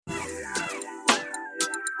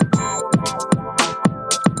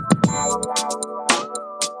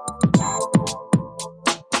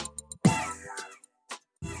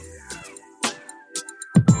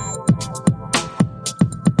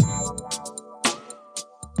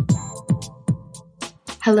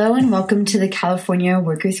Hello and welcome to the California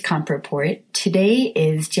Workers' Comp Report. Today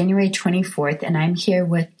is January 24th and I'm here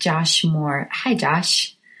with Josh Moore. Hi,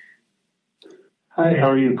 Josh. Hi,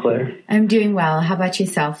 how are you, Claire? I'm doing well. How about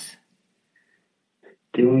yourself?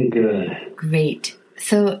 Doing good. Great.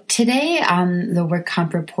 So today on the Work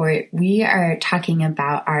Comp Report, we are talking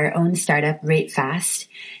about our own startup, RateFast,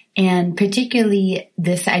 and particularly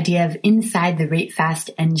this idea of inside the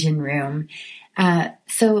RateFast engine room.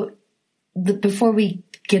 Before we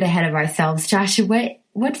get ahead of ourselves, Josh,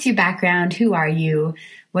 what's your background? Who are you?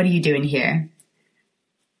 What are you doing here?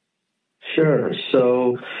 Sure.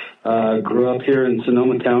 So, grew up here in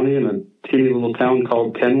Sonoma County in a teeny little town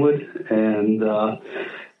called Kenwood, and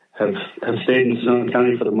have stayed in Sonoma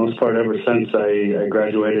County for the most part ever since I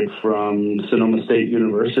graduated from Sonoma State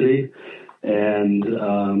University, and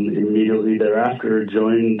immediately thereafter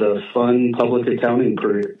joined the fun public accounting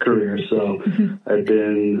career. So I've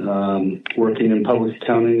been working in public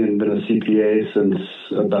accounting and been a CPA since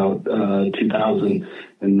about 2000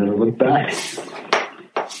 and never looked back.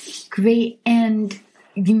 Great. And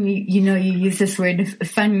you use this word,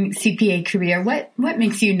 fun CPA career. What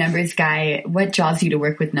makes you a numbers guy? What draws you to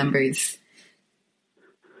work with numbers?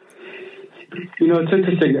 It's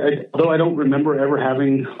interesting. Although I don't remember ever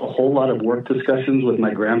having a whole lot of work discussions with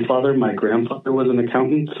my grandfather. My grandfather was an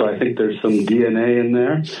accountant, so I think there's some DNA in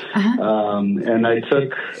there. Uh-huh. And I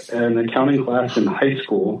took an accounting class in high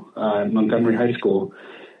school, at Montgomery High School,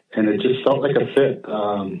 and it just felt like a fit.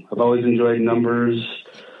 I've always enjoyed numbers,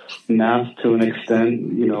 math to an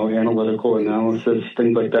extent, analytical analysis,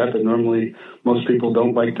 things like that normally most people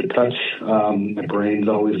don't like to touch. My brain's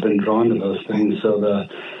always been drawn to those things. So the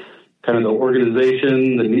kind of the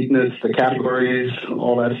organization, the neatness, the categories,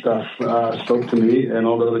 all that stuff spoke to me. And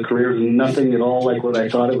although the career is nothing at all like what I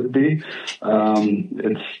thought it would be,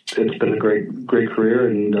 it's been a great career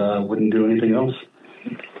and wouldn't do anything else.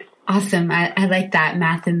 Awesome. I like that,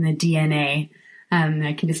 math in the DNA.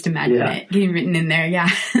 I can just imagine it getting written in there. Yeah.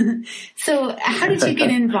 So how did you get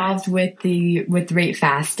involved with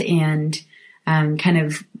RateFast and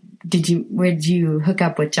where did you hook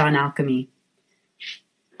up with John Alchemy?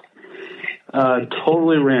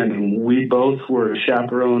 Totally random. We both were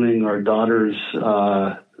chaperoning our daughter's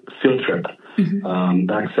field trip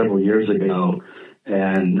back several years ago,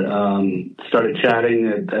 and started chatting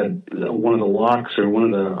at one of the walks or one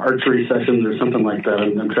of the archery sessions or something like that.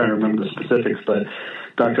 I'm trying to remember the specifics, but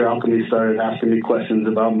Dr. Alchemy started asking me questions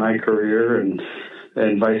about my career and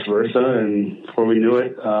vice versa. And before we knew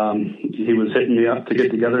it, he was hitting me up to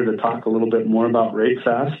get together to talk a little bit more about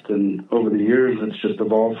RateFast. And over the years, it's just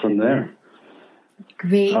evolved from there.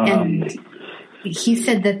 Great. And he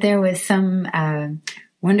said that there was some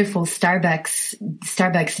wonderful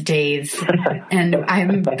Starbucks days, and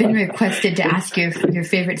I've been requested to ask your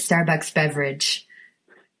favorite Starbucks beverage.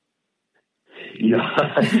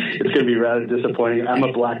 It's going to be rather disappointing. I'm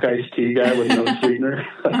a black iced tea guy with no sweetener.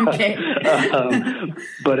 Okay.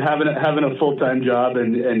 But having a full-time job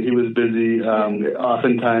and he was busy,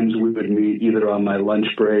 oftentimes we would meet either on my lunch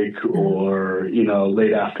break or,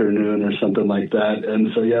 late afternoon or something like that.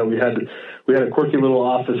 And so, we had a quirky little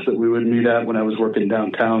office that we would meet at when I was working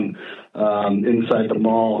downtown, inside the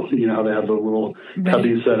mall. They have a little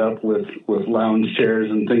cubby set up with lounge chairs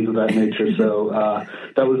and things of that nature. So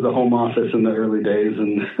that was the home office in the early days,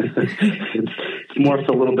 and it's morphed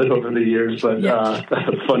a little bit over the years, but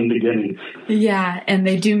fun beginning. Yeah, and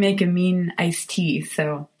they do make a mean iced tea,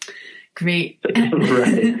 so great.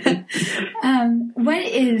 Right. What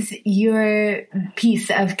is your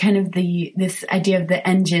piece of kind of this idea of the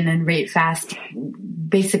engine and RateFast?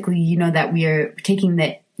 Basically, that we are taking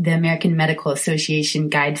the American Medical Association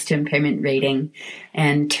guides to impairment rating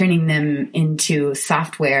and turning them into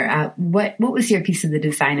software. What was your piece of the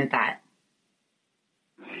design of that?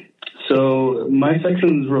 So my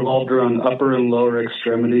sections revolved around upper and lower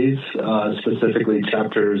extremities, specifically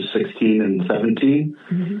chapters 16 and 17.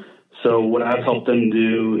 Mm-hmm. So what I've helped them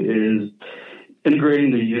do is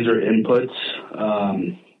integrating the user inputs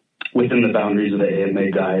within the boundaries of the AMA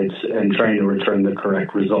guides and trying to return the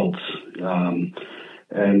correct results.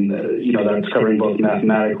 That's covering both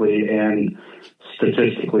mathematically and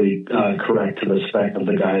statistically correct to the spec of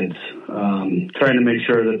the guides. Trying to make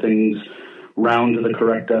sure that things round to the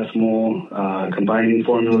correct decimal, combining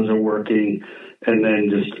formulas are working, and then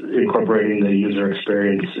just incorporating the user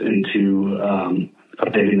experience into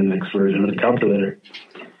updating the next version of the calculator.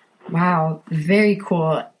 Wow, very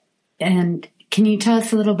cool. And can you tell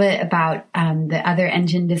us a little bit about the other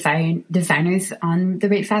engine designers on the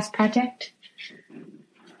RateFast project?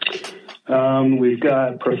 We've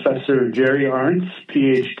got Professor Jerry Arntz,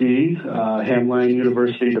 PhD, Hamline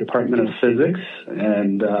University Department of Physics,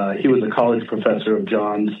 and he was a college professor of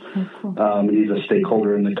John's, and he's a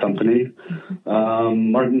stakeholder in the company.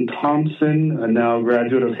 Martin Thompson, a now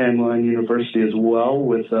graduate of Hamline University as well,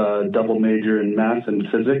 with a double major in math and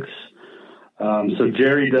physics. So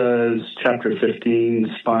Jerry does Chapter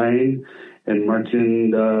 15 spine, and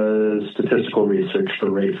Martin does statistical research for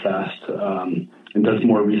RateFast, and does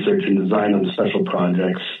more research and design on special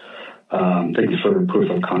projects, things for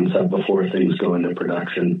proof of concept before things go into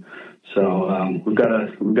production. So we've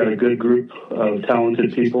got a good group of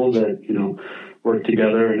talented people that work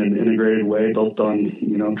together in an integrated way, built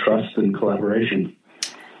on trust and collaboration.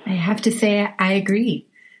 I have to say I agree.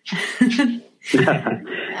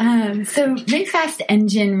 So RateFast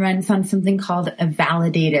Engine runs on something called a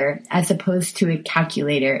validator as opposed to a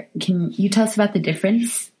calculator. Can you tell us about the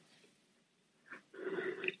difference?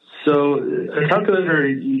 So a calculator,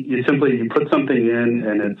 you simply put something in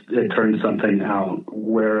and it turns something out,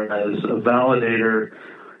 whereas a validator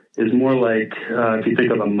is more like if you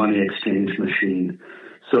think of a money exchange machine.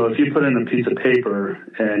 So if you put in a piece of paper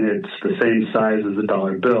and it's the same size as a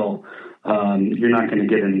dollar bill, you're not going to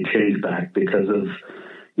get any change back because of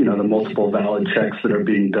the multiple valid checks that are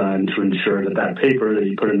being done to ensure that paper that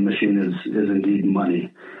you put in the machine is indeed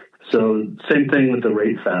money. So same thing with the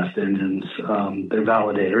RateFast engines. They're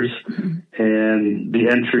validators, and the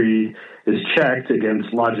entry is checked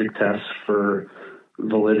against logic tests for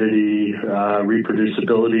validity,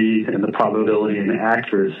 reproducibility, and the probability and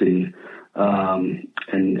accuracy,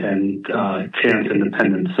 and chance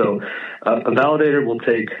independence. So a validator will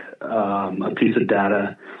take a piece of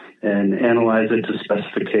data and analyze it to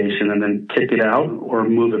specification and then kick it out or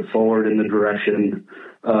move it forward in the direction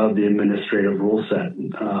of the administrative rule set.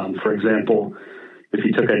 For example, if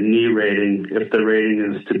you took a knee rating, if the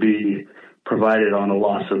rating is to be provided on a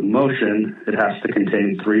loss of motion, it has to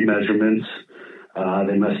contain 3 measurements.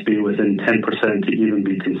 They must be within 10% to even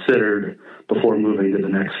be considered before moving to the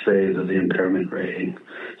next phase of the impairment rating.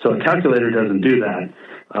 So a calculator doesn't do that.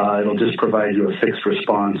 It'll just provide you a fixed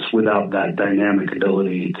response without that dynamic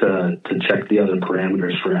ability to check the other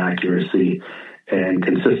parameters for accuracy and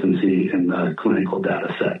consistency in the clinical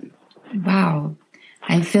data set. Wow.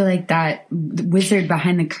 I feel like that wizard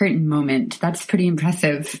behind the curtain moment. That's pretty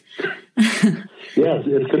impressive. Yeah,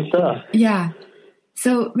 it's good stuff. Yeah.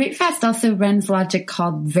 So RateFast also runs logic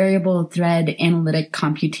called variable thread analytic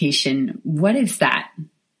computation. What is that?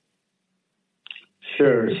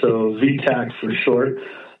 Sure. So VTAC for short.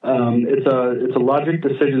 It's a logic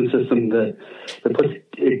decision system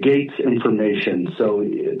it gates information. So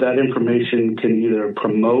that information can either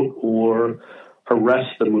promote or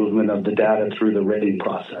arrest the movement of the data through the rating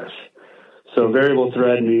process. So variable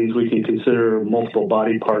thread means we can consider multiple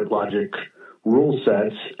body part logic rule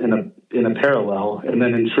sets in a parallel and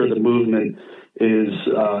then ensure the movement is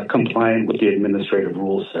compliant with the administrative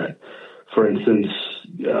rule set. For instance,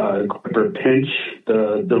 grip or pinch,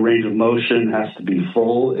 the range of motion has to be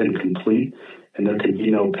full and complete, and there can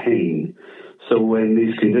be no pain. So when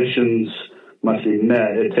these conditions must be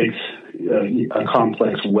met, it takes a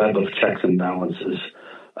complex web of checks and balances,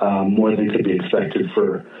 more than could be expected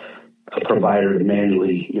for a provider to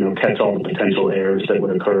manually, catch all the potential errors that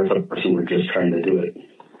would occur if a person were just trying to do it.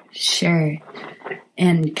 Sure.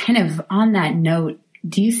 And kind of on that note,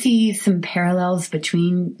 do you see some parallels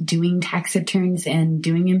between doing tax returns and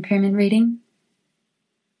doing impairment rating?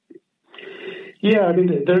 Yeah, I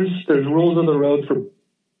mean, there's rules of the road for,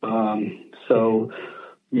 so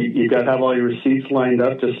you've got to have all your receipts lined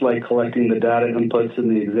up, just like collecting the data inputs in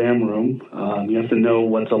the exam room. You have to know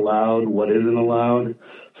what's allowed, what isn't allowed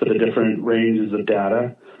for the different ranges of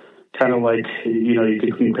data. Kind of like, you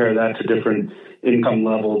could compare that to different income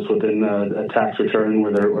levels within a tax return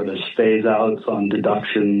where there's phase outs on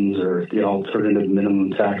deductions or the alternative minimum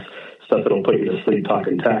tax stuff that'll put you to sleep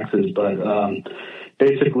talking taxes. But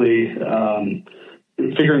basically,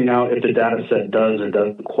 figuring out if the data set does or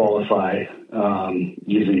doesn't qualify,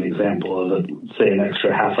 using an example of, say, an extra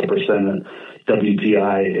 0.5%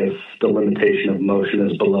 WPI if the limitation of motion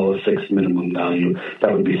is below a fixed minimum value.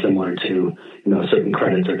 That would be similar to, certain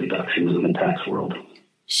credits or deductions in the tax world.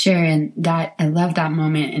 Sure, and I love that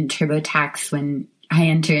moment in TurboTax when I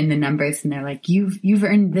enter in the numbers and they're like, "You've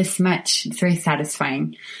earned this much." It's very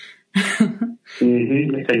satisfying.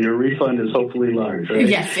 Mm-hmm. And your refund is hopefully large, right?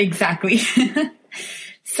 Yes, exactly.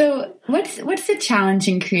 So what's the challenge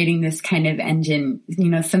in creating this kind of engine?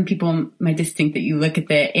 Some people might just think that you look at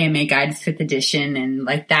the AMA Guides 5th edition and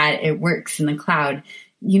like that, it works in the cloud.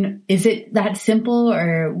 Is it that simple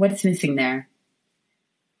or what's missing there?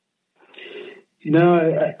 No,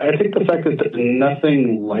 I think the fact that there's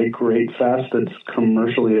nothing like RateFast that's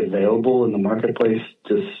commercially available in the marketplace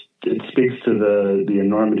it speaks to the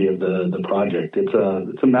enormity of the project.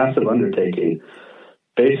 It's a massive undertaking.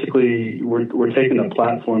 Basically, we're taking a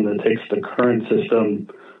platform that takes the current system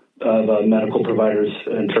of a medical provider's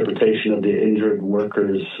interpretation of the injured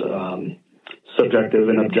worker's subjective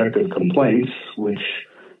and objective complaints, which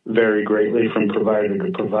vary greatly from provider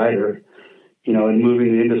to provider, and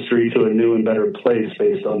moving the industry to a new and better place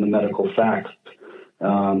based on the medical facts.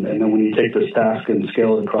 And then when you take this task and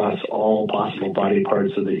scale it across all possible body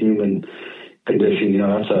parts of the human condition,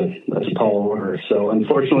 that's a tall order. So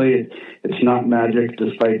unfortunately, it's not magic,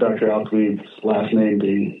 despite Dr. Alchemy's last name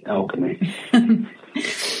being Alchemy.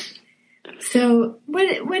 So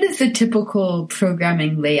what does a typical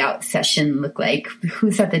programming layout session look like?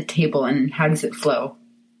 Who's at the table and how does it flow?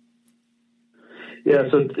 Yeah,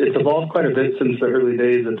 so it's evolved quite a bit since the early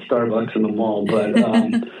days at Starbucks in the mall. But,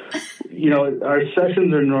 our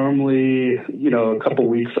sessions are normally, a couple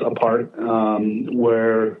weeks apart,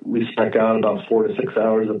 where we spec out about 4 to 6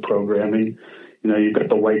 hours of programming. You've got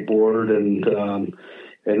the whiteboard and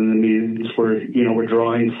in the meetings we're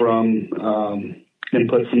drawing from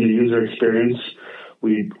input from the user experience.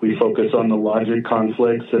 We focus on the logic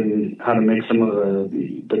conflicts and how to make some of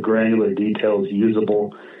the granular details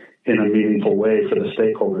usable in a meaningful way for the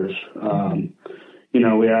stakeholders.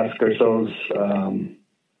 We ask ourselves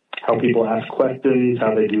how people ask questions,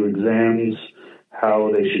 how they do exams,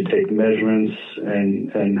 how they should take measurements,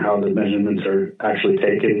 and how the measurements are actually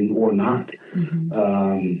taken or not.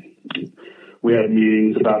 Mm-hmm. We have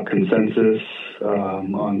meetings about consensus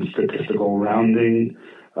on statistical rounding.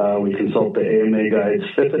 We consult the AMA Guides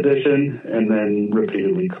 5th edition and then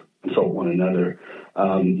repeatedly consult one another.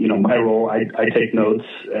 My role, I take notes,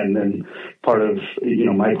 and then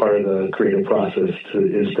my part of the creative process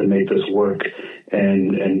is to make this work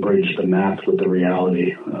and bridge the math with the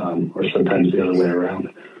reality, or sometimes the other way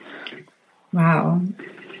around. Wow.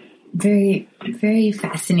 Very, very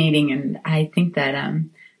fascinating. And I think that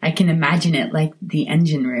I can imagine it like the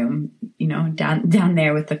engine room, down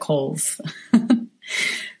there with the coals.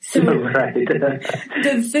 So right.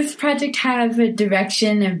 Does this project have a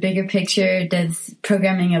direction, a bigger picture? Does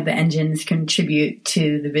programming of the engines contribute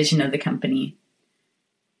to the vision of the company?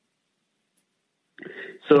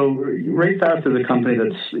 So RateFast is a company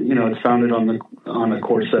that's, it's founded on a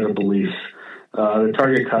core set of beliefs. The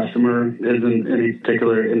target customer isn't any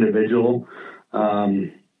particular individual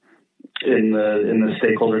in the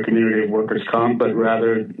stakeholder community of workers' comp, but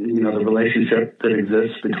rather, the relationship that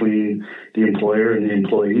exists between the employer and the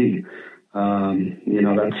employee.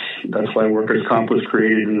 That's why workers' comp was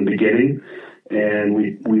created in the beginning, and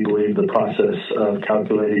we believe the process of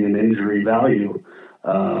calculating an injury value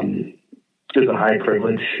is a high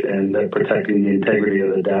privilege, and that protecting the integrity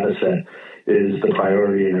of the data set is the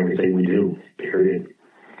priority in everything we do, period.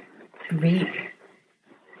 Great.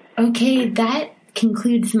 Okay, that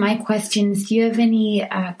concludes my questions. Do you have any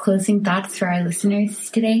closing thoughts for our listeners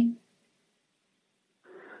today?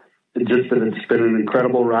 Just that it's been an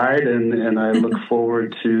incredible ride, and I look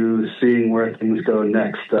forward to seeing where things go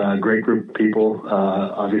next. Great group of people,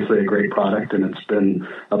 obviously a great product, and it's been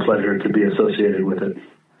a pleasure to be associated with it.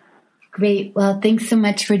 Great. Well, thanks so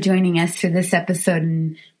much for joining us for this episode,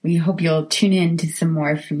 and we hope you'll tune in to some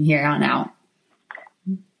more from here on out.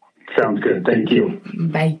 Sounds good. Thank you.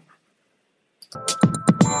 Bye.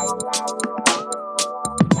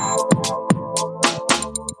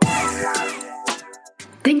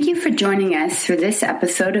 Thank you for joining us for this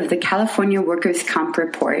episode of the California Workers' Comp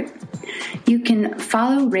Report. You can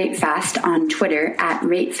follow RateFast on Twitter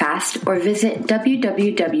 @RateFast or visit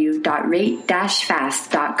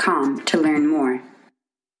www.rate-fast.com to learn more.